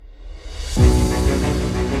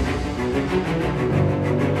Hey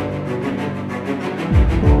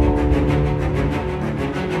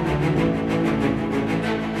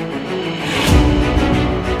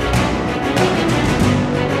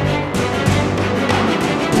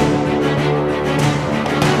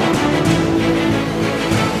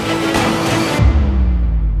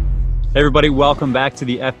everybody, welcome back to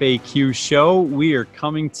the FAQ show. We are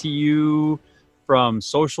coming to you from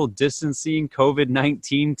social distancing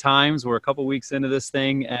COVID-19 times. We're a couple weeks into this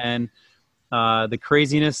thing and the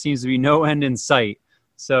craziness seems to be no end in sight.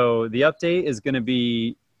 So the update is going to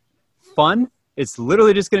be fun. It's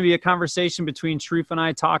literally just going to be a conversation between Sharif and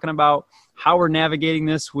I talking about how we're navigating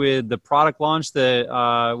this with the product launch that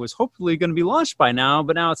was hopefully going to be launched by now,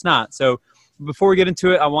 but now it's not. So before we get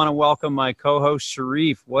into it, I want to welcome my co-host,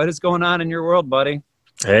 Sharif. What is going on in your world, buddy?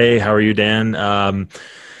 Hey, how are you, Dan?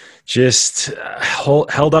 Just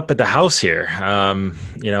held up at the house here.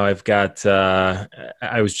 I've got,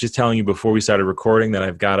 I was just telling you before we started recording that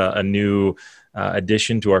I've got a new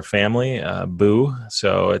addition to our family, Boo.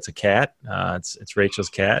 So it's a cat. It's Rachel's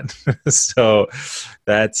cat. So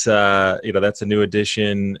that's a new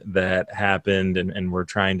addition that happened, and we're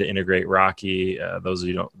trying to integrate Rocky. Those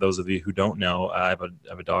of you who don't know, I have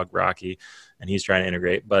a dog, Rocky, and he's trying to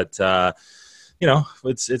integrate. But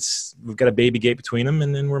we've got a baby gate between them,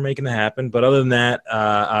 and then we're making it happen. But other than that,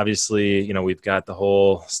 obviously, we've got the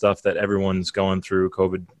whole stuff that everyone's going through,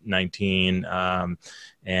 COVID-19.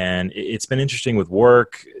 And it's been interesting with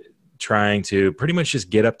work, trying to pretty much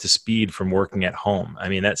just get up to speed from working at home. I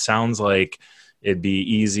mean, that sounds like it'd be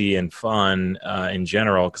easy and fun in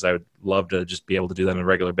general, because I would love to just be able to do that on a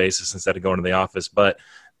regular basis instead of going to the office. But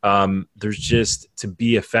there's just, to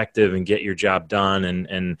be effective and get your job done,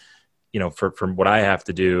 and from what I have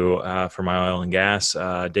to do for my oil and gas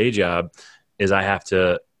day job, is I have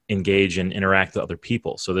to engage and interact with other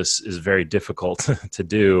people. So this is very difficult to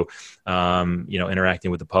do,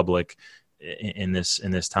 interacting with the public in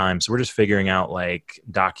this time. So we're just figuring out like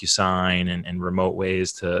DocuSign and remote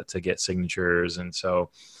ways to get signatures. And so,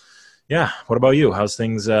 yeah. What about you? How's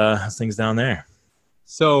things down there?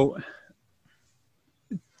 So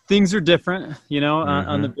things are different,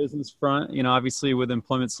 on the business front. Obviously with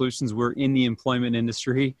Employment Solutions, we're in the employment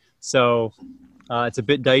industry. So it's a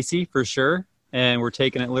bit dicey for sure. And we're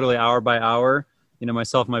taking it literally hour by hour.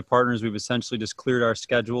 Myself and my partners, we've essentially just cleared our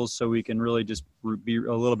schedules so we can really just be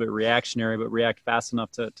a little bit reactionary, but react fast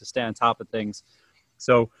enough to stay on top of things.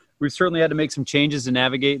 So we've certainly had to make some changes to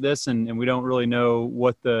navigate this, and we don't really know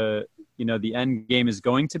what the end game is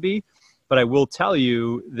going to be. But I will tell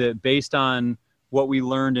you that based on what we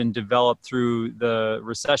learned and developed through the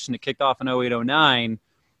recession that kicked off in 08-09,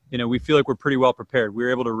 we feel like we're pretty well prepared. We were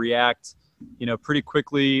able to react pretty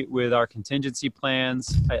quickly with our contingency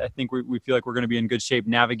plans. I think we feel like we're going to be in good shape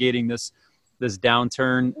navigating this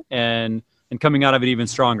downturn and coming out of it even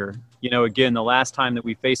stronger. Again, the last time that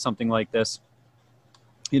we faced something like this,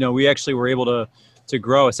 we actually were able to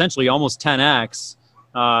grow essentially almost 10x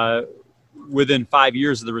within 5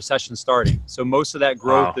 years of the recession starting. So most of that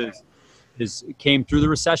growth came through the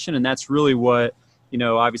recession, and that's really what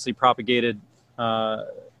obviously propagated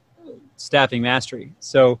staffing mastery.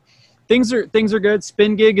 So things are good.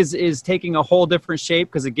 SpinGig is taking a whole different shape,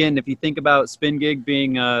 because again, if you think about SpinGig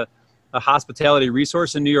being a hospitality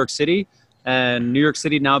resource in New York City, and New York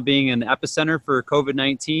City now being an epicenter for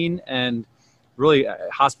COVID-19, and really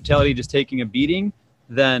hospitality just taking a beating,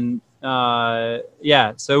 then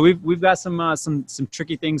so we've got some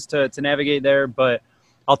tricky things to navigate there. But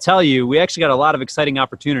I'll tell you, we actually got a lot of exciting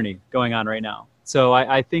opportunity going on right now. So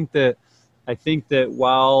I think that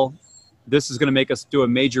while this is going to make us do a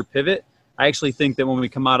major pivot, I actually think that when we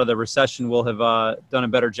come out of the recession, we'll have done a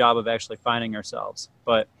better job of actually finding ourselves.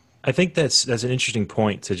 But I think that's an interesting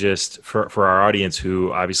point to just for our audience,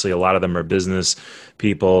 who obviously a lot of them are business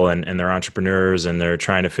people and they're entrepreneurs, and they're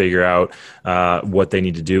trying to figure out what they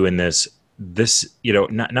need to do in this.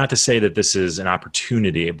 Not to say that this is an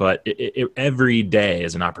opportunity, but every day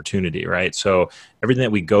is an opportunity, right? So everything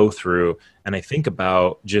that we go through, and I think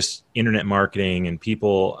about just internet marketing and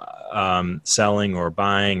people selling or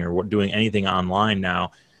buying or doing anything online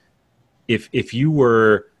now. If you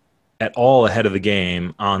were at all ahead of the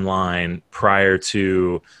game online prior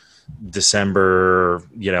to December,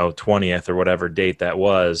 20th or whatever date that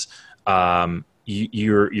was,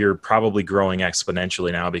 you're probably growing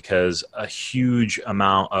exponentially now, because a huge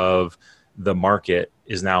amount of the market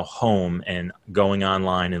is now home and going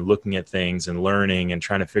online and looking at things and learning and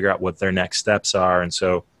trying to figure out what their next steps are. And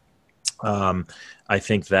so I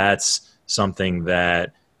think that's something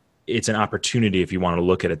that it's an opportunity if you want to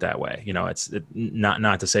look at it that way. It's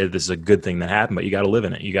not to say that this is a good thing that happened, but you got to live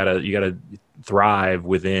in it. You got to thrive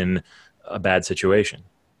within a bad situation.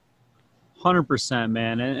 100%,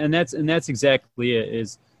 man. And that's exactly it.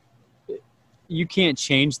 Is you can't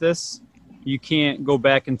change this. You can't go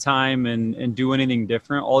back in time and do anything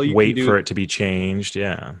different. All you can Wait do for is it to be changed.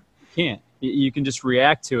 Yeah. you can't. You can just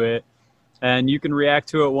react to it, and you can react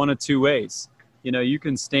to it one of two ways. You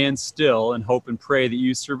can stand still and hope and pray that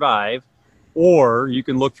you survive, or you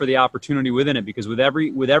can look for the opportunity within it, because with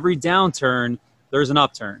every downturn, there's an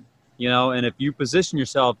upturn. And if you position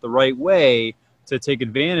yourself the right way to take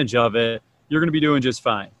advantage of it, you're going to be doing just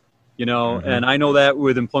fine. And I know that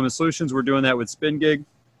with Employment Solutions, we're doing that with Spin Gig.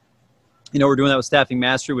 We're doing that with Staffing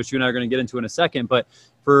Mastery, which you and I are going to get into in a second. But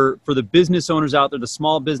for the business owners out there, the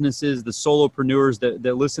small businesses, the solopreneurs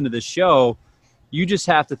that listen to this show, you just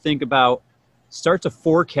have to think about, start to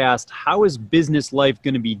forecast, how is business life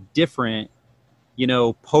going to be different,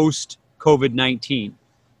 post COVID-19?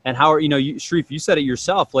 And how are, Sharif, you said it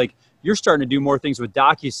yourself, like you're starting to do more things with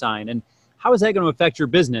DocuSign. And how is that going to affect your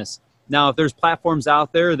business? Now, if there's platforms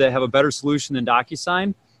out there that have a better solution than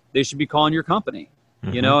DocuSign, they should be calling your company,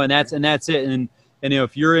 and that's it. And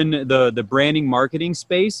if you're in the branding marketing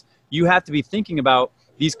space, you have to be thinking about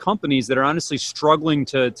these companies that are honestly struggling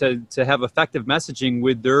to have effective messaging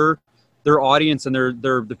with their audience and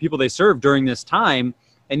the people they serve during this time.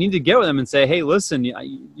 And you need to get with them and say, hey, listen,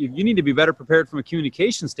 you need to be better prepared from a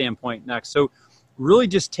communication standpoint next. So really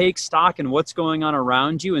just take stock in what's going on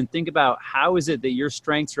around you and think about how is it that your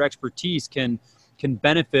strengths or expertise can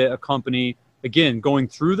benefit a company, again, going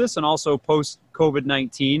through this and also post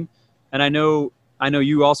COVID-19. And I know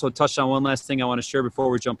you also touched on one last thing I want to share before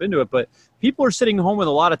we jump into it, but people are sitting home with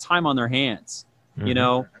a lot of time on their hands,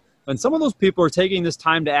 and some of those people are taking this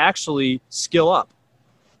time to actually skill up,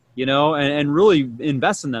 and really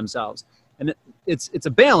invest in themselves. And it's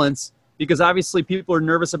a balance, because obviously people are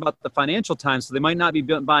nervous about the financial times, so they might not be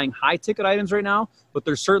buying high ticket items right now, but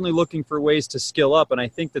they're certainly looking for ways to skill up. And I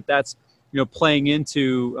think that's playing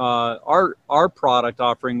into our product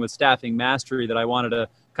offering with Staffing Mastery that I wanted to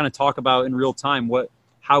kind of talk about in real time,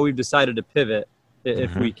 how we've decided to pivot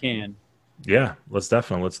if we can. Yeah, let's do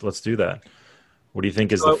that. What do you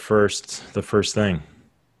think is the first thing?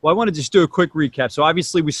 Well, I want to just do a quick recap. So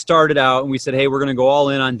obviously we started out and we said, hey, we're going to go all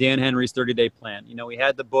in on Dan Henry's 30-day plan. We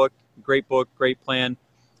had the book, great plan.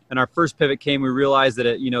 And our first pivot came, we realized that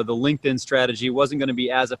the LinkedIn strategy wasn't going to be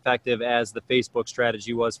as effective as the Facebook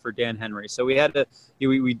strategy was for Dan Henry. So we had to,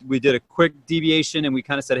 we did a quick deviation, and we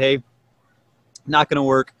kind of said, hey, not going to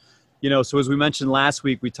work. So as we mentioned last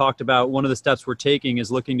week, we talked about one of the steps we're taking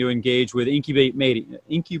is looking to engage with Incubate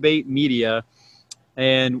Media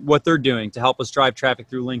and what they're doing to help us drive traffic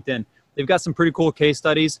through LinkedIn. They've got some pretty cool case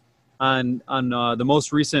studies on the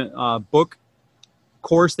most recent book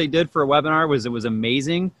course they did for a webinar. It was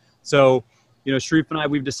amazing. So, Sharif and I,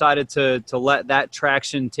 we've decided to let that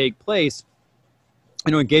traction take place,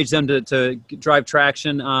 engage them to drive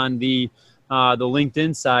traction on the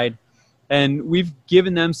LinkedIn side. And we've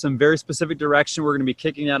given them some very specific direction. We're going to be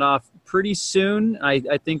kicking that off pretty soon. I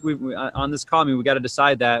think on this call, we got to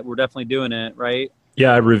decide that we're definitely doing it, right?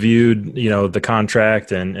 Yeah, I reviewed, the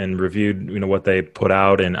contract and reviewed, what they put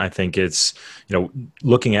out. And I think it's,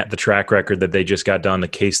 looking at the track record that they just got done, the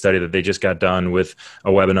case study that they just got done with a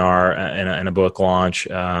webinar and a book launch.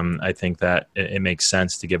 I think that it makes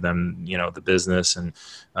sense to give them, the business and,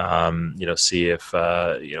 see if,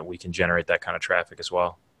 we can generate that kind of traffic as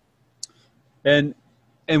well. And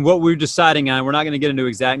what we're deciding on, we're not going to get into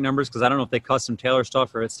exact numbers because I don't know if they custom tailor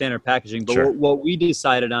stuff or it's standard packaging, but Sure. what we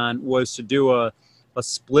decided on was to do a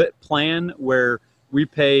split plan where we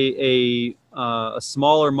pay a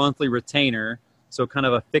smaller monthly retainer, so kind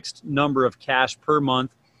of a fixed number of cash per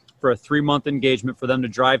month for a 3-month engagement for them to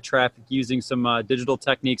drive traffic using some digital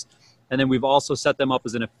techniques. And then we've also set them up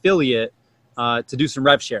as an affiliate to do some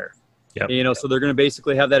rev share. Yep. So they're going to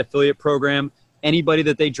basically have that affiliate program. Anybody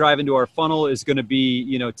that they drive into our funnel is going to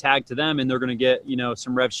be, tagged to them, and they're going to get,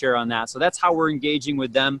 some rev share on that. So that's how we're engaging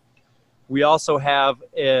with them. We also have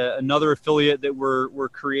another affiliate that we're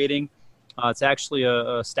creating. It's actually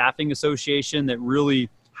a staffing association that really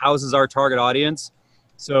houses our target audience.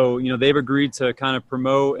 So, they've agreed to kind of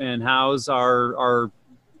promote and house our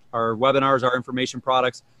webinars, our information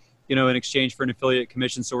products, in exchange for an affiliate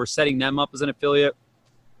commission. So we're setting them up as an affiliate.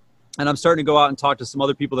 And I'm starting to go out and talk to some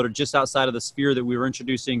other people that are just outside of the sphere that we were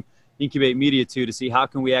introducing Incubate Media to see how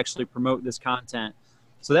can we actually promote this content.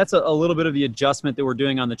 So that's a little bit of the adjustment that we're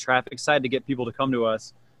doing on the traffic side to get people to come to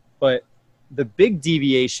us. But the big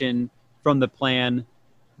deviation from the plan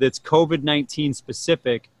that's COVID-19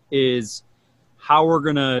 specific is how we're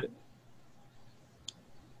going to,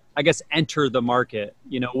 enter the market.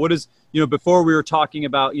 Before we were talking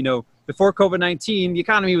about, before COVID-19, the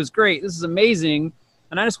economy was great. This is amazing.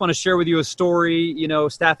 And I just want to share with you a story,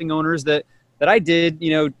 staffing owners that I did,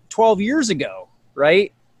 12 years ago,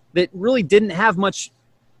 right? That really didn't have much,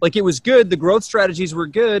 like it was good. The growth strategies were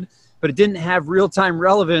good, but it didn't have real-time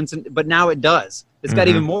relevance. But now it does. It's got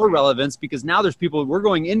even more relevance because now there's people, we're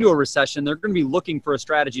going into a recession. They're going to be looking for a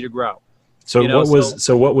strategy to grow. So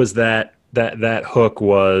what was that hook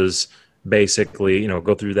was basically,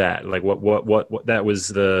 go through that. Like what that was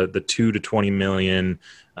the 2 to 20 million,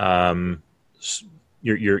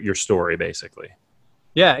 your story basically.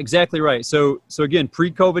 Yeah, exactly right. So again,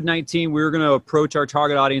 pre-COVID-19, we were going to approach our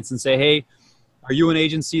target audience and say, hey, are you an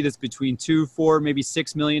agency that's between $2, $4, maybe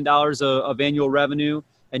 $6 million of annual revenue,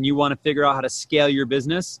 and you want to figure out how to scale your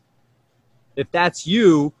business? If that's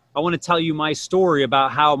you, I want to tell you my story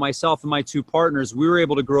about how myself and my two partners, we were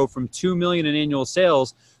able to grow from 2 million in annual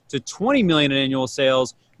sales to 20 million in annual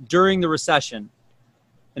sales during the recession.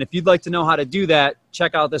 And if you'd like to know how to do that,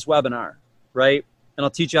 check out this webinar, right? And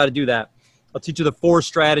I'll teach you how to do that. I'll teach you the 4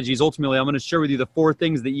 strategies. Ultimately, I'm going to share with you the 4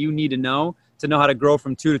 things that you need to know how to grow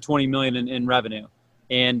from 2 to 20 million in revenue.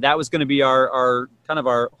 And that was going to be our kind of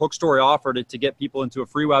our hook story offer to get people into a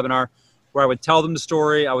free webinar where I would tell them the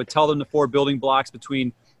story. I would tell them the 4 building blocks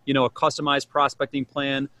between, a customized prospecting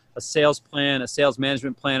plan, a sales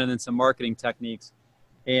management plan, and then some marketing techniques.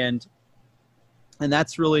 And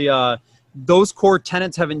that's really, those core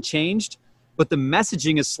tenets haven't changed, but the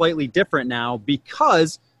messaging is slightly different now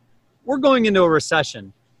because we're going into a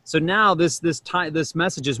recession. So now this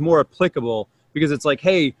message is more applicable because it's like,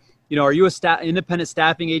 hey, are you a independent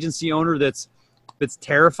staffing agency owner that's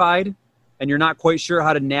terrified and you're not quite sure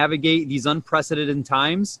how to navigate these unprecedented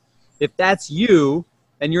times? If that's you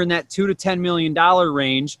and you're in that $2 to $10 million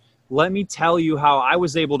range, let me tell you how I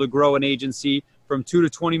was able to grow an agency from $2 to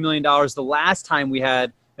 $20 million the last time we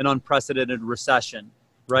had an unprecedented recession,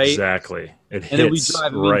 right? Exactly. It hits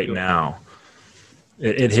right now.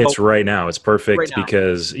 It hits right now. It's perfect right now.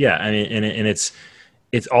 Because I mean, and it's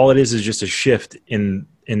all it is just a shift in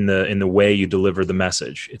the way you deliver the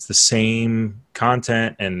message. It's the same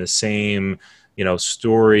content and the same,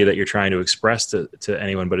 story that you're trying to express to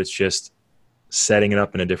anyone, but it's just setting it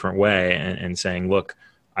up in a different way and saying, look,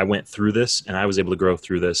 I went through this and I was able to grow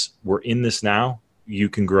through this. We're in this now. You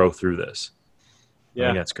can grow through this. Yeah. I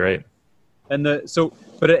think that's great. And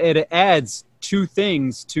but it adds 2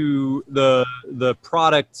 things to the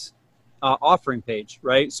product offering page,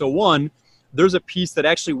 right? So one, there's a piece that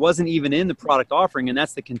actually wasn't even in the product offering, and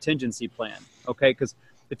that's the contingency plan. Okay, because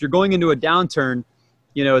if you're going into a downturn,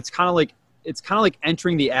 it's kind of like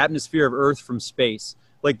entering the atmosphere of Earth from space.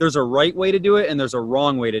 Like there's a right way to do it and there's a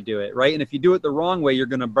wrong way to do it, right? And if you do it the wrong way, you're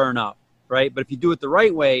going to burn up, right? But if you do it the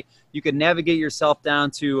right way, you can navigate yourself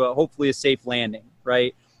down to hopefully a safe landing,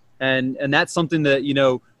 right? And that's something that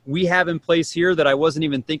we have in place here that I wasn't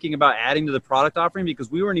even thinking about adding to the product offering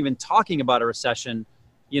because we weren't even talking about a recession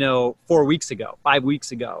 4 weeks ago, 5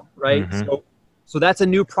 weeks ago, right? Mm-hmm. So that's a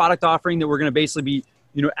new product offering that we're going to basically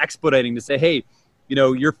be, expediting to say, hey,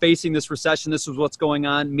 you're facing this recession. This is what's going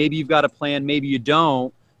on. Maybe you've got a plan, maybe you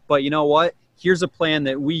don't, but you know what? Here's a plan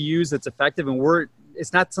that we use that's effective. And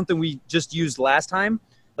it's not something we just used last time.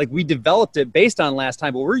 Like we developed it based on last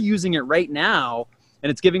time, but we're using it right now. And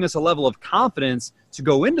it's giving us a level of confidence to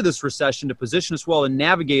go into this recession, to position us well and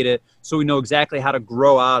navigate it so we know exactly how to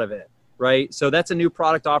grow out of it. Right. So that's a new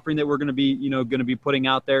product offering that we're going to be, putting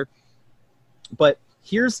out there. But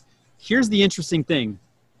here's the interesting thing.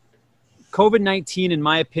 COVID-19, in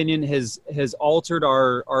my opinion, has altered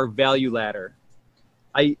our value ladder.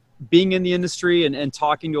 Being in the industry and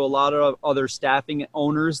talking to a lot of other staffing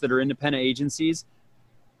owners that are independent agencies,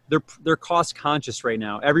 they're cost conscious right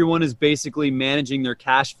now. Everyone is basically managing their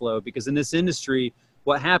cash flow because in this industry,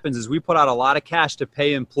 what happens is we put out a lot of cash to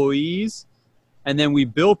pay employees and then we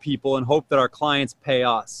bill people and hope that our clients pay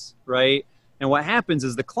us, right? And what happens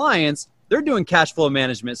is the clients, they're doing cash flow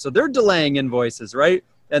management. So they're delaying invoices, right?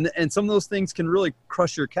 And some of those things can really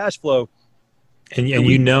crush your cash flow. And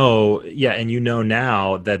now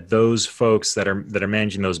that those folks that are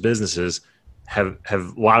managing those businesses have a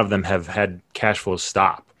lot of them have had cash flow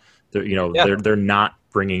stop. They're not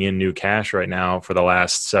bringing in new cash right now for the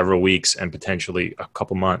last several weeks and potentially a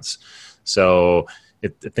couple months. So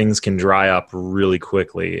things can dry up really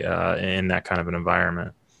quickly in that kind of an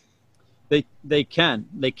environment. They can.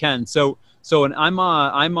 So and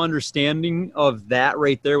I'm understanding of that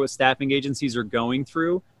right there, what staffing agencies are going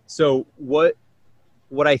through. So what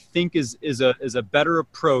I think is a better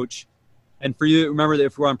approach, and for you, remember that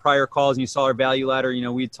if we're on prior calls and you saw our value ladder,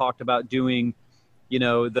 we talked about doing,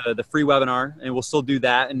 the free webinar, and we'll still do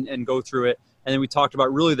that and go through it. And then we talked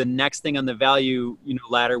about really the next thing on the value,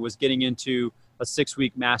 ladder was getting into a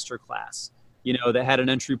 6-week master class, that had an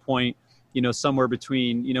entry point, somewhere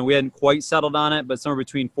between, we hadn't quite settled on it, but somewhere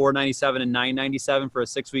between $497 and $997 for a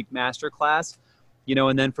 6-week master class,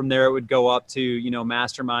 and then from there it would go up to,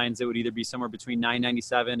 masterminds. It would either be somewhere between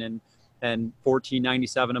 $997 and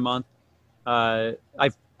 $1497 a month.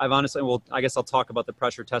 I've honestly, well, I guess I'll talk about the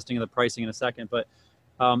pressure testing and the pricing in a second, but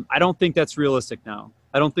I don't think that's realistic now.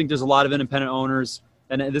 I don't think there's a lot of independent owners,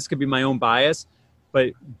 and this could be my own bias,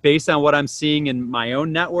 but based on what I'm seeing in my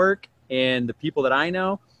own network and the people that I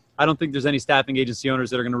know, I don't think there's any staffing agency owners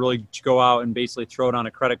that are going to really go out and basically throw it on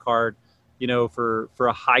a credit card, for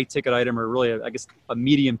a high ticket item, or really, I guess, a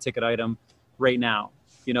medium ticket item right now.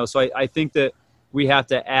 So I think that we have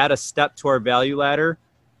to add a step to our value ladder,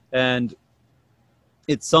 and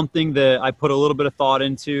it's something that I put a little bit of thought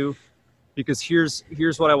into, because here's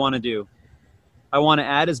what I want to do. I want to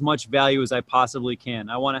add as much value as I possibly can.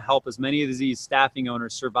 I want to help as many of these staffing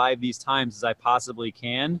owners survive these times as I possibly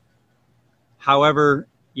can. However,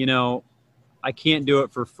 I can't do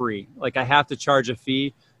it for free. Like, I have to charge a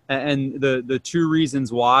fee. And the two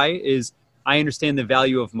reasons why is I understand the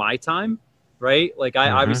value of my time, right? Like, I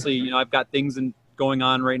obviously, I've got things going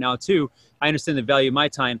on right now too. I understand the value of my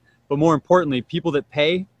time, but more importantly, people that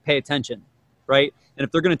pay attention, right? And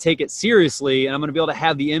if they're going to take it seriously, and I'm going to be able to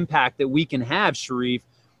have the impact that we can have, Sharif,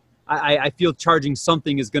 I feel charging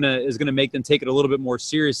something is going to make them take it a little bit more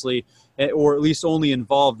seriously, or at least only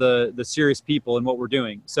involve the serious people in what we're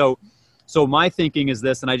doing. So my thinking is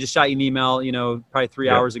this, and I just shot you an email, probably 3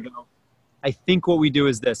 hours ago. I think what we do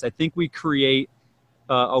is this. I think we create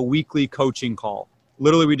a weekly coaching call.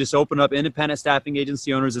 Literally, we just open up independent staffing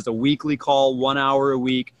agency owners as a weekly call, 1 hour a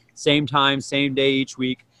week, same time, same day each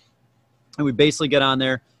week. And we basically get on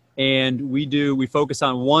there and we focus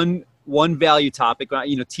on one value topic,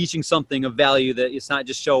 teaching something of value, that it's not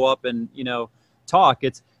just show up and, talk.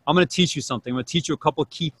 It's, I'm going to teach you something. I'm going to teach you a couple of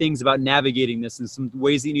key things about navigating this and some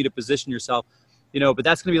ways that you need to position yourself, but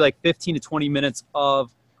that's going to be like 15 to 20 minutes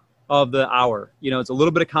of the hour. It's a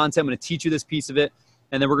little bit of content. I'm going to teach you this piece of it.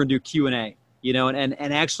 And then we're going to do Q&A,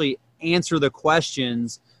 and actually answer the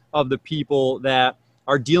questions of the people that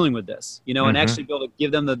are dealing with this, and actually be able to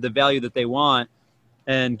give them the value that they want.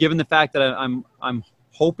 And given the fact that I'm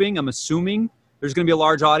assuming there's going to be a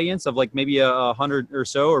large audience of like maybe 100 or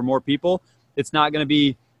so or more people, it's not going to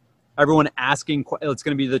be everyone asking. It's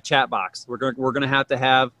going to be the chat box. We're going to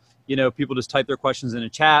have, people just type their questions in a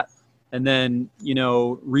chat and then,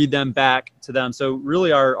 read them back to them. So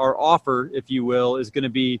really our offer, if you will, is going to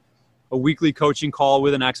be a weekly coaching call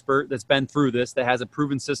with an expert that's been through this, that has a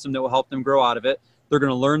proven system that will help them grow out of it. They're going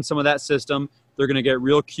to learn some of that system. They're going to get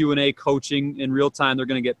real Q&A coaching in real time. They're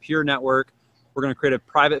going to get peer network. We're going to create a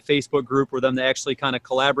private Facebook group for them to actually kind of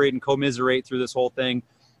collaborate and commiserate through this whole thing,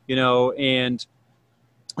 and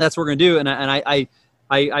that's what we're going to do. And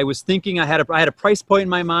I was thinking, I had a price point in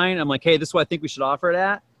my mind. I'm like, hey, this is what I think we should offer it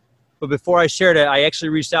at. But before I shared it, I actually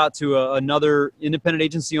reached out to another independent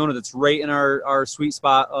agency owner that's right in our sweet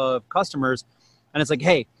spot of customers. And it's like,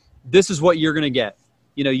 hey, this is what you're going to get.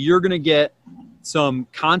 You're going to get some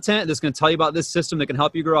content that's going to tell you about this system that can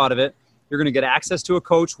help you grow out of it. You're going to get access to a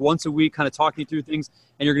coach once a week, kind of talking you through things.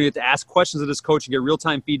 And you're going to get to ask questions of this coach and get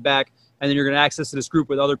real-time feedback. And then you're going to access to this group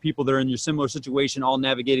with other people that are in your similar situation, all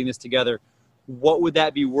navigating this together. What would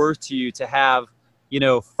that be worth to you to have,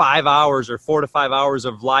 5 hours or 4 to 5 hours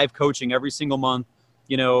of live coaching every single month,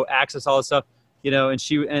 access all this stuff,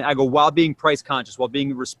 and I go, while being price conscious, while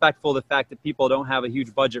being respectful of the fact that people don't have a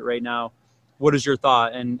huge budget right now. What is your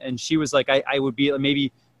thought? And she was like, I would be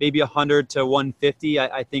maybe 100 to 150,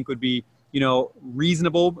 I think would be,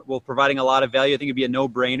 reasonable while providing a lot of value. I think it'd be a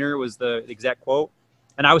no-brainer was the exact quote.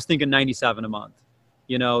 And I was thinking 97 a month,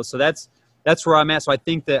 so that's where I'm at. So I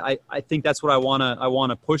think that I think that's what I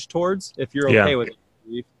want to push towards, if you're okay with it.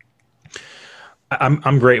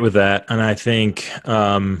 I'm great with that. And I think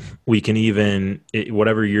we can even,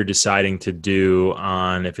 whatever you're deciding to do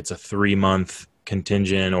on, if it's a 3-month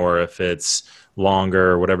contingent or if it's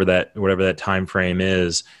longer, whatever that time frame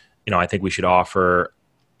is, I think we should offer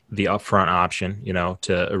the upfront option,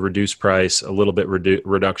 to a reduced price, a little bit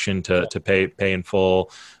reduction to pay in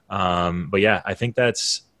full. But yeah, I think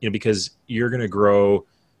that's, because you're going to grow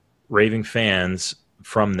raving fans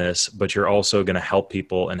from this, but you're also going to help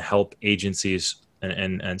people and help agencies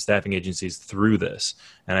and staffing agencies through this.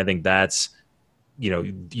 And I think that's,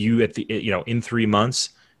 you at the, in 3 months,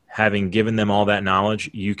 having given them all that knowledge,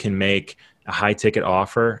 you can make a high ticket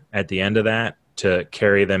offer at the end of that to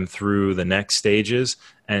carry them through the next stages.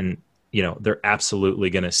 And they're absolutely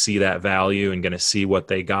going to see that value and going to see what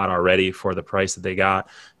they got already for the price that they got,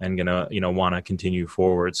 and going to, want to continue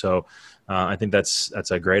forward. So I think that's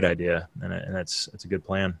a great idea, and that's a good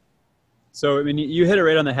plan. So, I mean, you hit it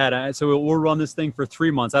right on the head. So we'll run this thing for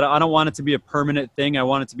 3 months. I don't want it to be a permanent thing. I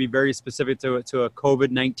want it to be very specific to a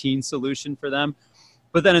COVID-19 solution for them.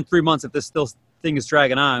 But then in 3 months, if this thing is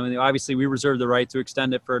dragging on, I mean, obviously we reserve the right to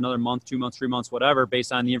extend it for another month, 2 months, 3 months, whatever,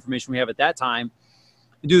 based on the information we have at that time.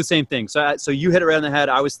 And do the same thing. So you hit it right on the head.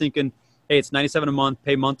 I was thinking, hey, it's $97 a month,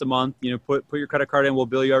 pay month to month. Put your credit card in. We'll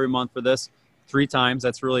bill you every month for this 3 times.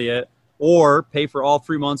 That's really it. Or pay for all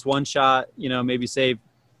 3 months, one shot. Maybe save,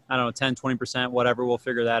 I don't know, 10, 20%, whatever. We'll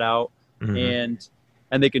figure that out. Mm-hmm.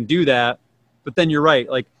 And they can do that. But then you're right.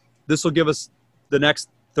 Like, this will give us the next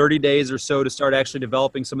 30 days or so to start actually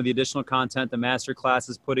developing some of the additional content, the master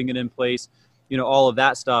classes, putting it in place, all of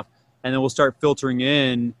that stuff. And then we'll start filtering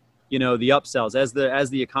in, the upsells. As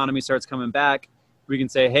the economy starts coming back, we can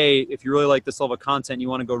say, hey, if you really like this level of content, you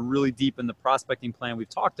want to go really deep in the prospecting plan we've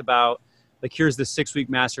talked about, like, here's the 6-week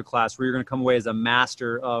master class where you're going to come away as a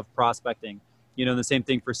master of prospecting. And the same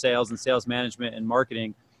thing for sales and sales management and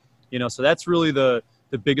marketing. So that's really the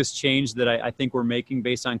biggest change that I think we're making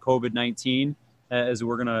based on COVID-19, as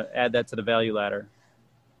we're going to add that to the value ladder.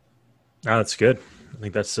 Oh, that's good. I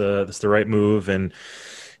think that's the right move, and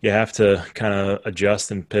you have to kind of adjust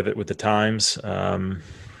and pivot with the times.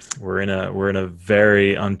 We're in a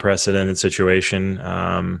very unprecedented situation.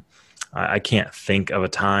 I can't think of a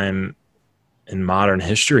time in modern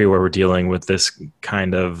history where we're dealing with this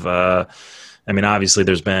kind of. Obviously,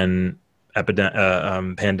 there's been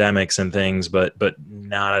pandemics and things, but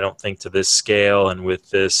not, I don't think, to this scale and with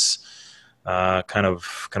this kind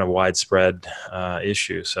of widespread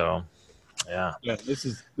issue. So. Yeah. This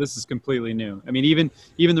is completely new. I mean,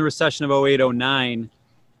 even the recession of 08, 09,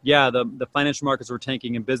 the financial markets were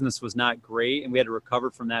tanking and business was not great, and we had to recover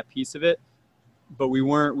from that piece of it. But we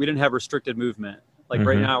didn't have restricted movement. Like, mm-hmm.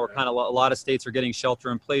 Right now, we're a lot of states are getting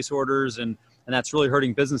shelter-in-place orders, and that's really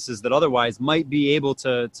hurting businesses that otherwise might be able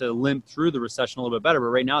to limp through the recession a little bit better. But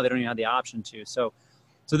right now, they don't even have the option to. So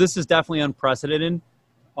this is definitely unprecedented.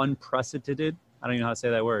 I don't even know how to say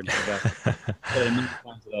that word.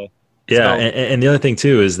 Yeah, and the other thing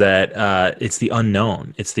too is that it's the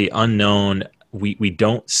unknown. It's the unknown. We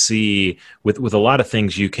don't see with a lot of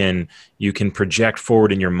things you can project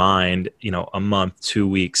forward in your mind, a month, 2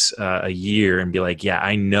 weeks, a year, and be like, yeah,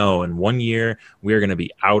 I know in 1 year we're going to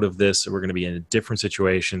be out of this. We're going to be in a different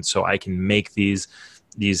situation, so I can make these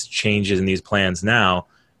changes and these plans now.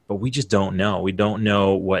 But we just don't know. We don't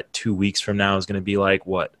know what 2 weeks from now is going to be like,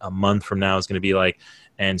 what a month from now is going to be like,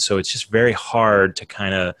 and so it's just very hard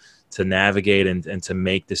to navigate and to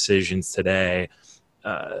make decisions today,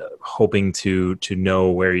 hoping to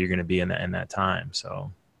know where you're going to be in that time.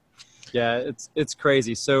 So, yeah, it's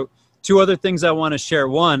crazy. So, 2 other things I want to share.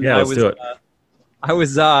 One, let's do it. I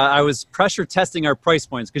was pressure testing our price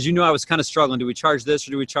points because I was kind of struggling. Do we charge this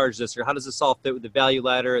or do we charge this, or how does this all fit with the value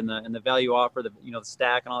ladder and the value offer, the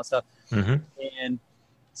stack and all that stuff? Mm-hmm. And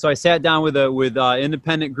so I sat down with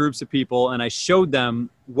independent groups of people, and I showed them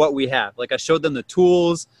what we have. Like, I showed them the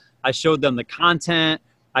tools. I showed them the content.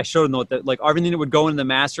 I showed them everything that would go into the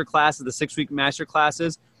master classes, the 6-week master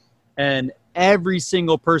classes. And every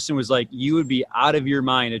single person was like, you would be out of your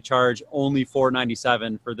mind to charge only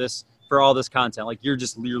 $497 for all this content. Like, you're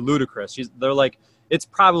ludicrous. They're like, it's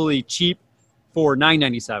probably cheap for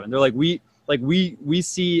 $997. They're like, we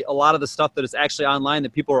see a lot of the stuff that is actually online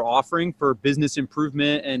that people are offering for business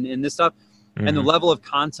improvement and this stuff. Mm-hmm. And the level of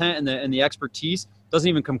content and the expertise doesn't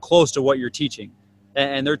even come close to what you're teaching.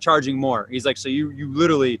 And they're charging more. He's like, so you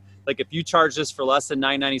literally, like, if you charge this for less than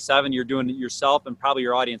 $997, you're doing yourself and probably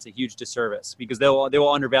your audience a huge disservice, because they will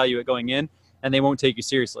undervalue it going in and they won't take you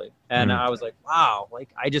seriously. And I was like, wow,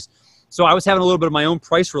 so I was having a little bit of my own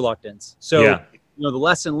price reluctance. So, the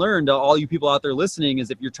lesson learned to all you people out there listening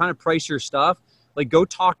is, if you're trying to price your stuff, like, go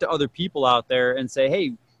talk to other people out there and say,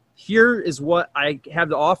 hey, here is what I have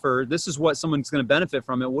to offer. This is what someone's going to benefit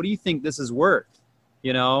from it. What do you think this is worth?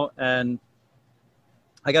 And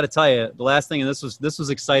I got to tell you, the last thing, and this was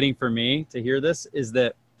exciting for me to hear this, is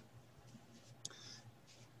that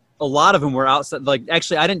a lot of them were outside. Like,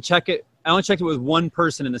 actually, I didn't check it. I only checked it with one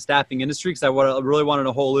person in the staffing industry because I really wanted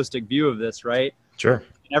a holistic view of this, right? Sure.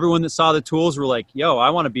 And everyone that saw the tools were like, yo,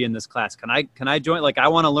 I want to be in this class. Can I join? Like, I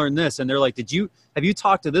want to learn this. And they're like, have you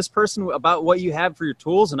talked to this person about what you have for your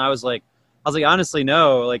tools? And I was like, honestly,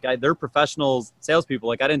 no. Like, they're professional salespeople.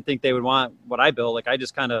 Like, I didn't think they would want what I built. Like,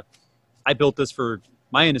 I built this for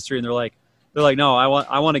my industry. And they're like, no, I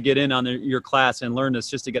want to get in on your class and learn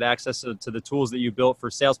this just to get access to the tools that you built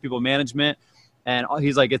for salespeople management And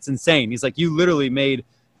he's like, it's insane. He's like, you literally made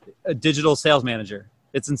a digital sales manager.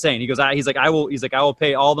 It's insane. He goes, he's like, I will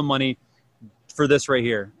pay all the money for this right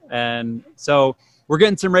here. And so we're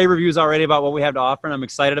getting some rave reviews already about what we have to offer, and I'm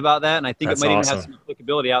excited about that. And I think That's it might awesome. even have some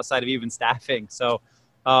applicability outside of even staffing. So,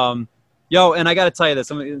 and I got to tell you this,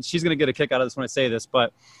 she's going to get a kick out of this when I say this,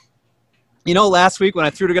 but last week when I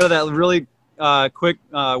threw together that really quick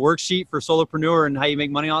worksheet for solopreneur and how you make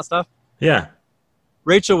money and all that stuff. Yeah.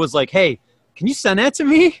 Rachel was like, hey, can you send that to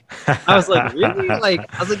me? I was like, really?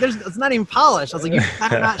 It's not even polished. I was like, you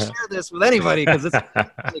better not share this with anybody, because it's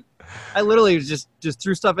like, I literally just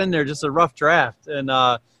threw stuff in there, just a rough draft.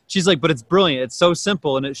 And she's like, but it's brilliant. It's so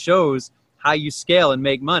simple, and it shows how you scale and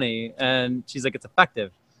make money. And she's like, it's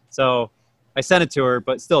effective. So I sent it to her,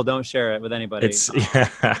 but still don't share it with anybody.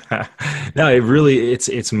 No,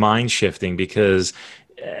 it's mind shifting, because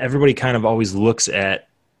everybody kind of always looks at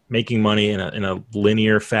making money in a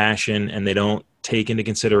linear fashion, and they don't take into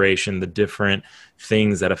consideration the different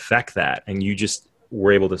things that affect that. And you just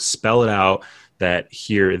were able to spell it out that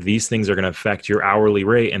here, these things are going to affect your hourly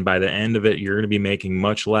rate. And by the end of it, you're going to be making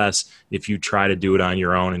much less if you try to do it on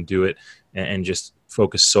your own and do it and just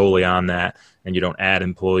focus solely on that. And you don't add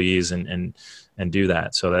employees and do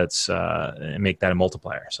that. So that's, make that a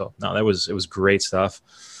multiplier. So no, it was great stuff.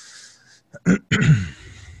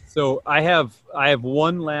 So I have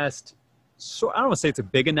one last, so I don't want to say it's a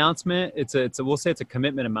big announcement. We'll say it's a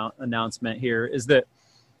commitment announcement here, is that,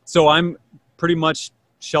 so I'm pretty much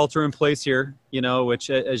shelter in place here, which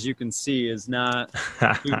as you can see is not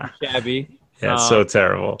too shabby. Yeah, it's so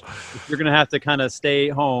terrible. If you're going to have to kind of stay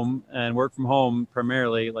home and work from home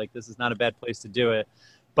primarily, like, this is not a bad place to do it.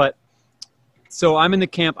 But so I'm in the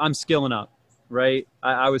camp, I'm skilling up, right?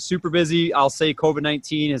 I was super busy. I'll say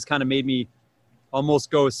COVID-19 has kind of made me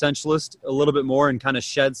almost go essentialist a little bit more and kind of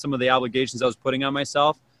shed some of the obligations I was putting on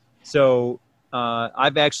myself. So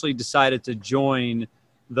I've actually decided to join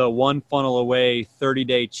the One Funnel Away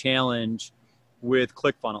 30-day challenge with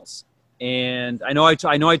ClickFunnels. And I know I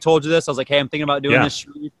told you this. I was like, hey, I'm thinking about doing this.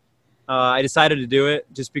 I decided to do it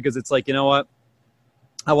just because it's like, you know what?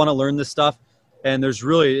 I want to learn this stuff. And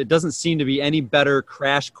it doesn't seem to be any better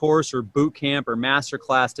crash course or boot camp or master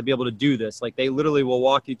class to be able to do this. Like, they literally will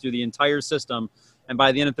walk you through the entire system. And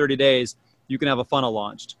by the end of 30 days, you can have a funnel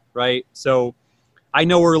launched, right? So I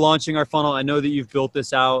know we're launching our funnel. I know that you've built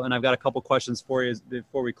this out, and I've got a couple questions for you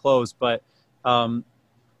before we close, but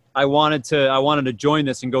I wanted to join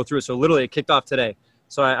this and go through it. So literally it kicked off today.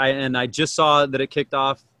 So I just saw that it kicked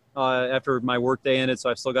off after my work day ended. So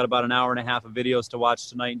I've still got about an hour and a half of videos to watch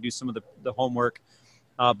tonight and do some of the homework.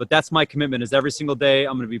 But that's my commitment, is every single day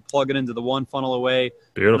I'm going to be plugging into the One Funnel Away.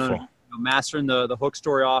 Beautiful. Mastering the hook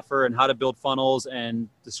story offer and how to build funnels and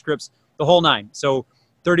the scripts, the whole nine. So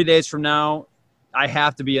 30 days from now, I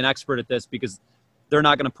have to be an expert at this, because they're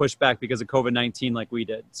not going to push back because of COVID-19 like we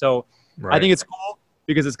did. So right. I think it's cool,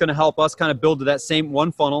 because it's going to help us kind of build to that same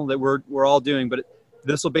one funnel that we're all doing. But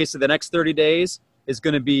this will basically, the next 30 days is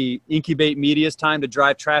going to be incubate media's time to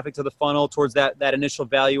drive traffic to the funnel towards that initial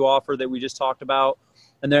value offer that we just talked about.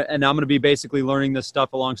 And I'm going to be basically learning this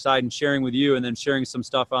stuff alongside and sharing with you, and then sharing some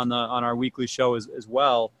stuff on our weekly show as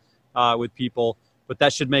well with people. But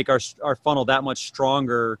that should make our funnel that much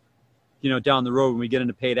stronger, down the road when we get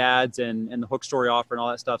into paid ads and the hook story offer and all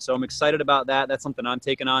that stuff. So I'm excited about that. That's something I'm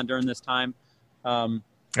taking on during this time.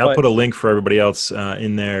 I'll put a link for everybody else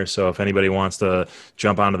in there. So if anybody wants to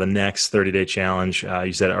jump onto the next 30-day challenge,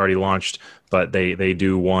 you said it already launched, but they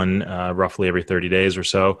do one roughly every 30 days or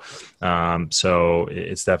so. So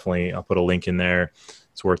it's definitely, I'll put a link in there.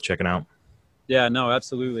 It's worth checking out. Yeah, no,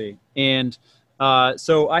 absolutely. And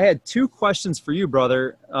so I had two questions for you,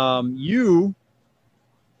 brother.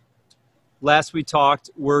 Last we talked,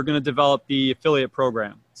 we're going to develop the affiliate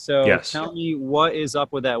program. So yes. Tell me, what is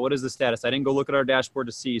up with that? What is the status? I didn't go look at our dashboard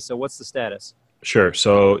to see. So what's the status? Sure.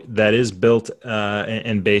 So that is built,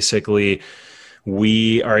 and basically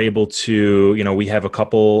we are able to, we have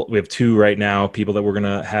two right now, people that we're going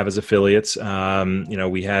to have as affiliates.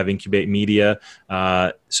 We have Incubate Media.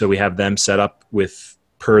 So we have them set up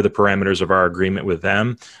per the parameters of our agreement with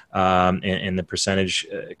them, and the percentage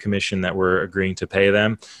commission that we're agreeing to pay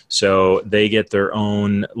them. So they get their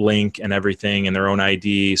own link and everything and their own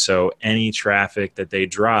ID. So any traffic that they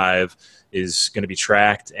drive is going to be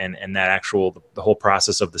tracked, and that the whole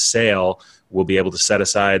process of the sale will be able to set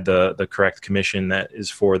aside the correct commission that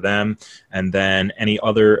is for them. And then any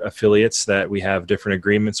other affiliates that we have different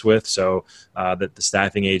agreements with, so that the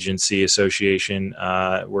staffing agency association,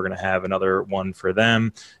 we're going to have another one for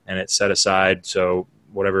them, and it's set aside. So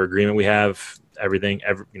whatever agreement we have,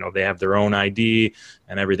 they have their own ID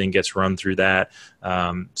and everything gets run through that.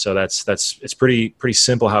 So it's pretty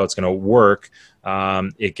simple how it's going to work.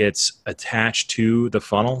 It gets attached to the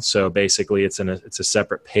funnel. So basically it's a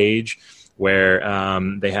separate page where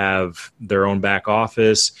they have their own back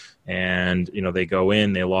office, and they go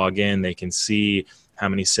in, they log in, they can see how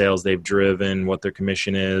many sales they've driven, what their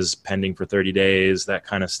commission is, pending for 30 days, that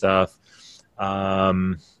kind of stuff.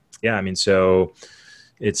 So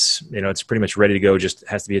it's pretty much ready to go, just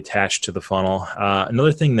has to be attached to the funnel.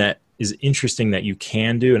 Another thing that is interesting that you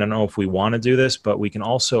can do, and I don't know if we want to do this, but we can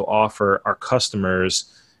also offer our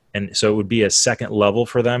customers, and so it would be a second level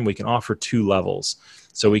for them. We can offer 2 levels.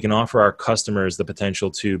 So we can offer our customers the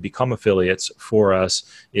potential to become affiliates for us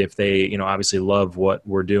if they, obviously love what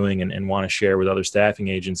we're doing and want to share with other staffing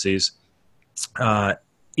agencies.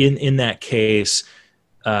 In that case,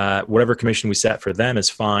 whatever commission we set for them is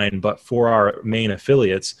fine, but for our main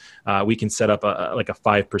affiliates, we can set up a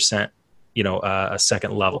 5%, a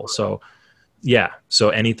second level. So yeah, so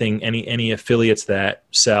any affiliates that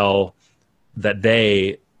sell that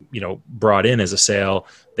they brought in as a sale,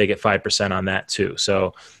 they get 5% on that too.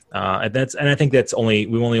 So I think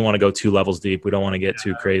we only want to go 2 levels deep. We don't want to get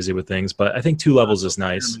too crazy with things, but I think 2 levels is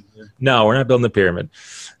nice. No, we're not building the pyramid.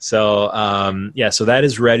 So so that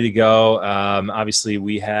is ready to go. Obviously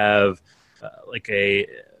we have a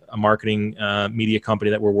marketing media company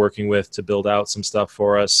that we're working with to build out some stuff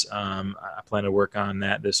for us. I plan to work on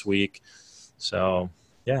that this week. So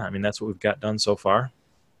yeah, that's what we've got done so far.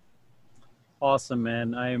 Awesome,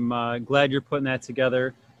 man. I'm glad you're putting that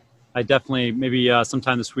together. I definitely, maybe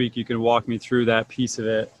sometime this week, you can walk me through that piece of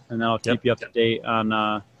it, and I'll keep you up to date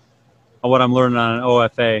on what I'm learning on an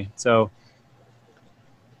OFA. So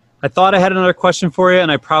I thought I had another question for you,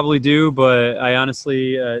 and I probably do, but I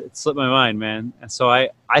honestly, it slipped my mind, man. And so I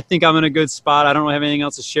think I'm in a good spot. I don't have anything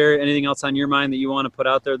else to share. Anything else on your mind that you want to put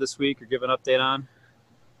out there this week or give an update on?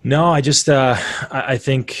 No, I just, I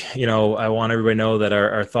think, I want everybody to know that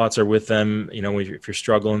our thoughts are with them. If you're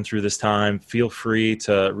struggling through this time, feel free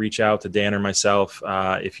to reach out to Dan or myself.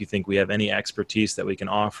 If you think we have any expertise that we can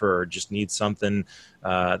offer or just need something,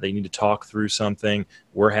 they need to talk through something,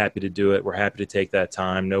 we're happy to do it. We're happy to take that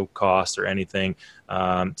time, no cost or anything,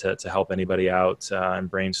 to help anybody out and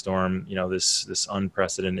brainstorm, this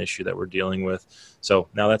unprecedented issue that we're dealing with. So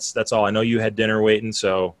now that's all. I know you had dinner waiting,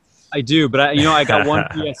 so. I do, but I got one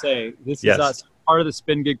PSA. This is part of the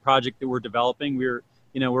Spin Gig project that we're developing. We're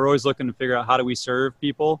always looking to figure out how do we serve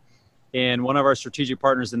people. And one of our strategic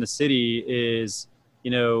partners in the city is,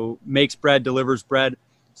 makes bread, delivers bread.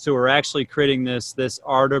 So we're actually creating this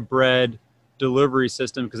art of bread delivery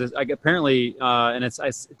system, because apparently, and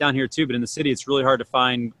it's down here too, but in the city, it's really hard to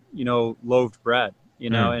find, loaved bread,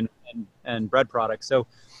 and bread products.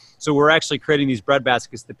 So we're actually creating these bread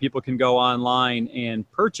baskets that people can go online and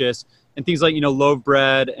purchase, and things like, loaf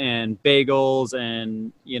bread and bagels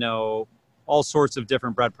and, all sorts of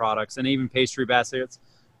different bread products, and even pastry baskets.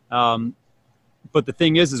 But the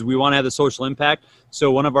thing is we want to have the social impact.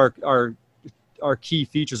 So one of our key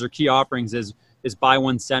features or key offerings is buy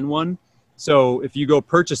one, send one. So if you go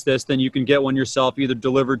purchase this, then you can get one yourself, either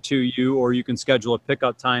delivered to you, or you can schedule a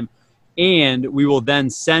pickup time. And we will then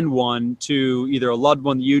send one to either a loved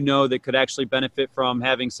one that could actually benefit from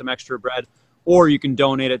having some extra bread, or you can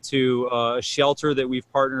donate it to a shelter that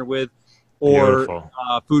we've partnered with, or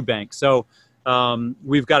a food bank. So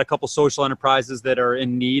we've got a couple social enterprises that are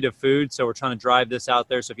in need of food, so we're trying to drive this out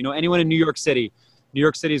there. So if you know anyone in New York City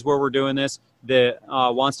is where we're doing this, that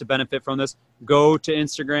wants to benefit from this, go to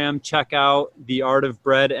Instagram, check out The Art of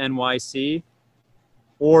Bread NYC.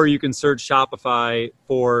 Or you can search Shopify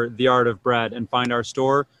for The Art of Bread and find our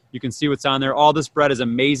store. You can see what's on there. All this bread is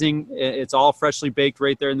amazing. It's all freshly baked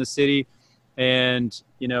right there in the city. And,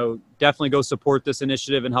 definitely go support this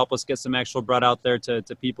initiative and help us get some actual bread out there to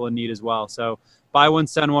people in need as well. So buy one,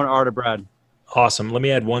 send one, Art of Bread. Awesome. Let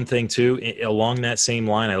me add one thing too, along that same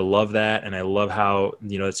line. I love that. And I love how,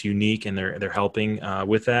 it's unique and they're helping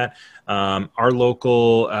with that. Our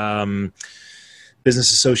local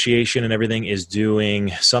business association and everything is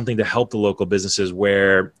doing something to help the local businesses,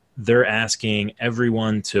 where they're asking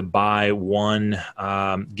everyone to buy one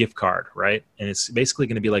gift card, right? And it's basically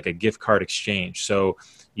going to be like a gift card exchange. So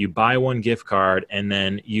you buy one gift card and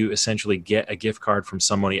then you essentially get a gift card from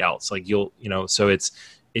somebody else. Like so it's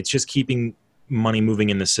just keeping money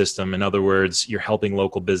moving in the system. In other words, you're helping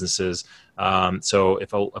local businesses. So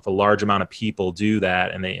if a large amount of people do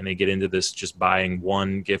that and they get into this, just buying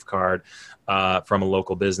one gift card from a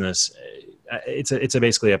local business, it's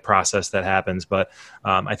basically a process that happens. But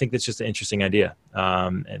I think that's just an interesting idea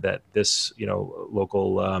that this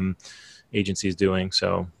local agency is doing.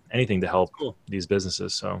 So anything to help Cool. these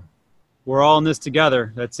businesses. So we're all in this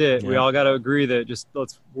together. That's it. Yeah. We all got to agree that just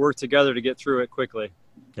let's work together to get through it quickly.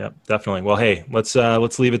 Yeah, definitely. Well, hey, let's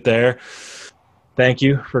leave it there. Thank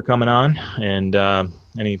you for coming on. And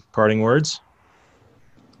any parting words?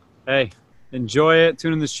 Hey, enjoy it.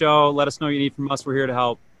 Tune in the show. Let us know what you need from us. We're here to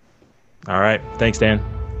help. All right. Thanks, Dan.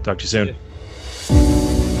 Talk to you soon.